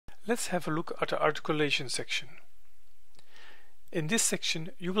Let's have a look at the articulation section. In this section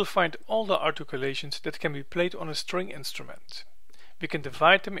you will find all the articulations that can be played on a string instrument. We can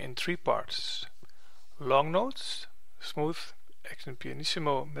divide them in three parts: long notes, smooth, accent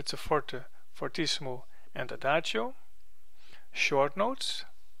pianissimo, mezzo forte, fortissimo and adagio; short notes,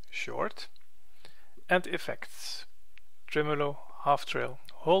 short; and effects: tremolo, half trill,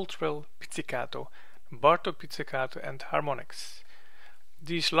 whole trill, pizzicato, bartok pizzicato and harmonics.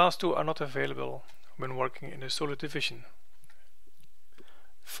 These last two are not available when working in a solo division.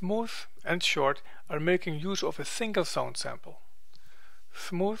 Smooth and short are making use of a single sound sample.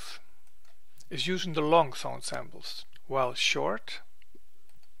 Smooth is using the long sound samples, while short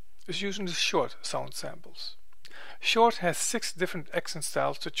is using the short sound samples. Short has 6 different accent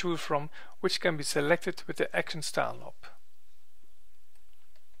styles to choose from, which can be selected with the accent style knob.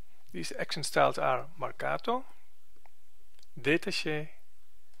 These accent styles are marcato, détaché,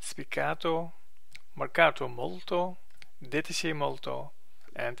 spiccato, marcato molto, détaché molto,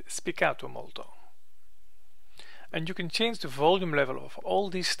 and spiccato molto. And you can change the volume level of all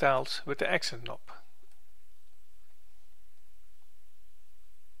these styles with the accent knob.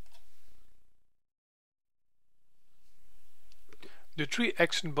 The 3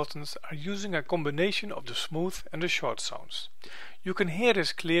 accent buttons are using a combination of the smooth and the short sounds. You can hear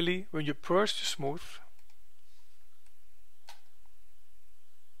this clearly when you press the smooth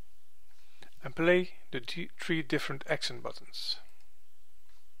and play the 3 different accent buttons.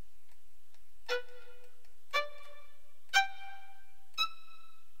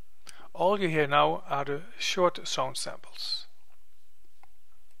 All you hear now are the short sound samples.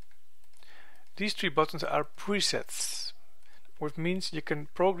 These 3 buttons are presets, which means you can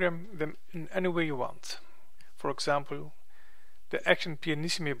program them in any way you want. For example, the accent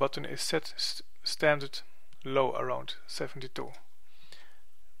pianissimo button is set standard low, around 72.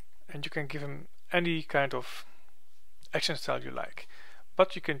 And you can give them any kind of accent style you like.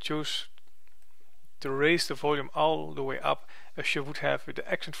 But you can choose to raise the volume all the way up as you would have with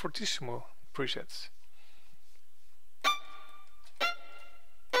the accent fortissimo presets.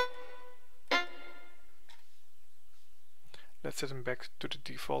 Let's set them back to the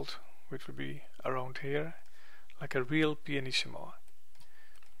default, which would be around here, like a real pianissimo.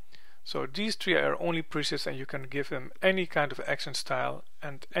 So these 3 are only presets, and you can give them any kind of accent style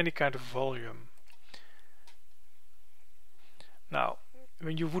and any kind of volume. Now,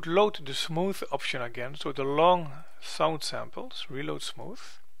 when you would load the smooth option again, so the long sound samples, reload smooth,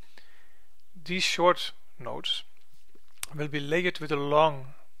 these short notes will be layered with the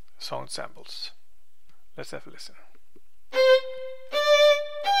long sound samples. Let's have a listen.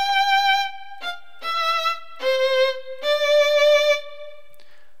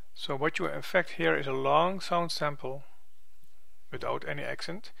 So what you in fact hear is a long sound sample without any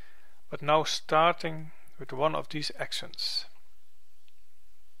accent, but now starting with one of these accents.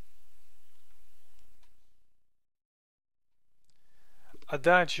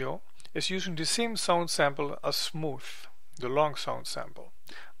 Adagio is using the same sound sample as smooth, the long sound sample,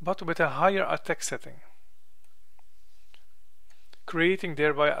 but with a higher attack setting, creating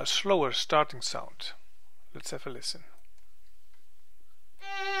thereby a slower starting sound. Let's have a listen.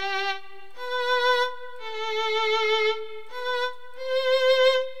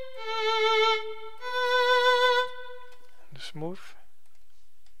 The smooth.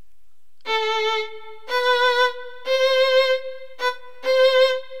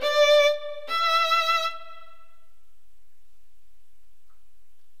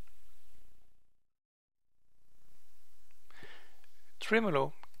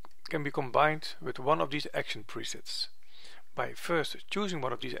 Tremolo can be combined with one of these action presets by first choosing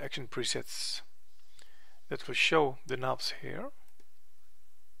one of these action presets that will show the knobs here,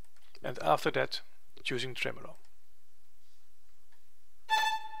 and after that choosing tremolo.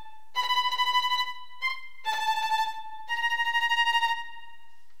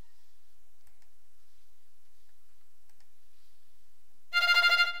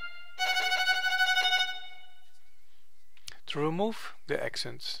 To remove the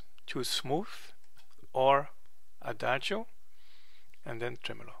accents, choose smooth or adagio and then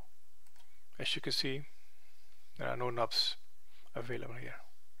tremolo. As you can see, there are no knobs available here.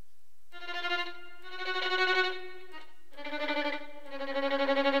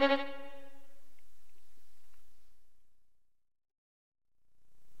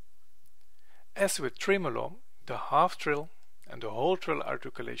 As with tremolo, the half trill and the whole trill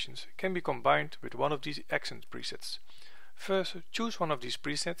articulations can be combined with one of these accent presets. First, choose one of these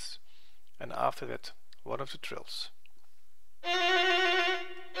presets, and after that, one of the trills.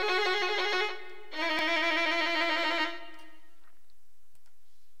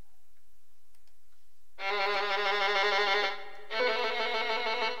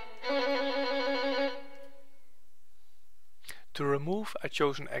 To remove a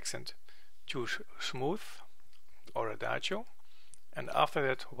chosen accent, choose Smooth or Adagio, and after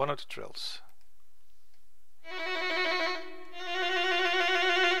that one of the trills.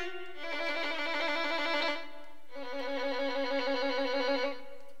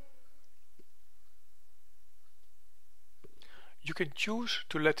 You can choose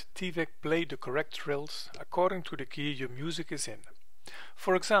to let TVEC play the correct trills according to the key your music is in.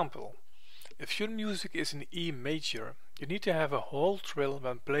 For example, if your music is in E major, you need to have a whole trill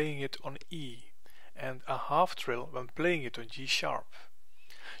when playing it on E and a half trill when playing it on G sharp.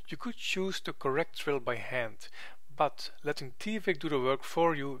 You could choose the correct trill by hand, but letting TVEC do the work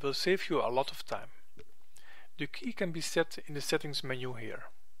for you will save you a lot of time. The key can be set in the settings menu here.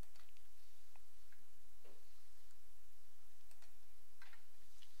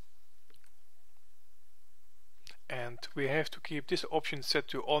 And we have to keep this option set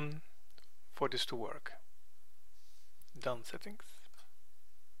to on for this to work. Done settings.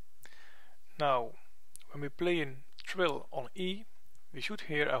 Now, when we play in trill on E, we should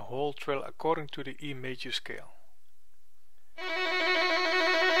hear a whole trill according to the E major scale.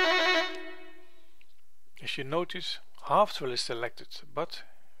 As you notice, half trill is selected, but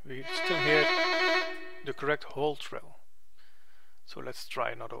we still hear the correct whole trill. So let's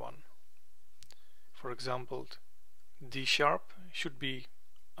try another one. For example, D sharp should be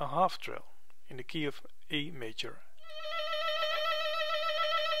a half trill in the key of A major.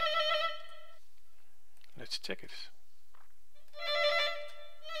 Let's check it.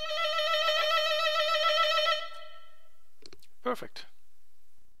 Perfect.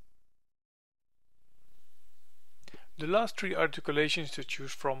 The last three articulations to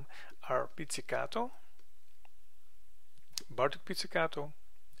choose from are pizzicato, Bartok pizzicato,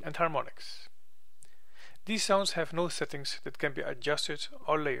 and harmonics. These sounds have no settings that can be adjusted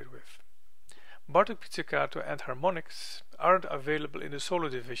or layered with. Bartok pizzicato and harmonics aren't available in the solo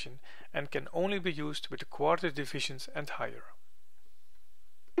division and can only be used with the quartet divisions and higher.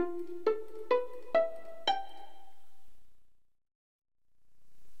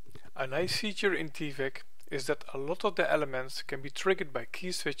 A nice feature in TVEC is that a lot of the elements can be triggered by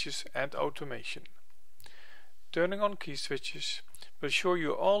key switches and automation. Turning on key switches will show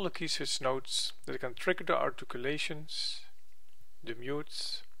you all the key switch notes that can trigger the articulations, the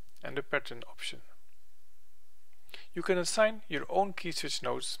mutes, and the pattern option. You can assign your own key switch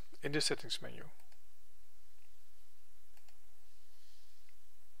notes in the settings menu.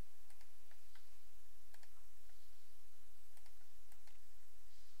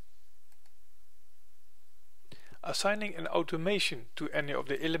 Assigning an automation to any of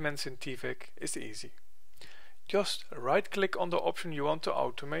the elements in TVEC is easy. Just right-click on the option you want to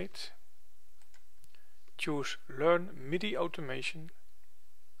automate, choose Learn MIDI Automation,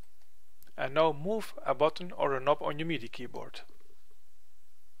 and now move a button or a knob on your MIDI keyboard.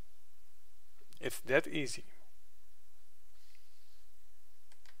 It's that easy.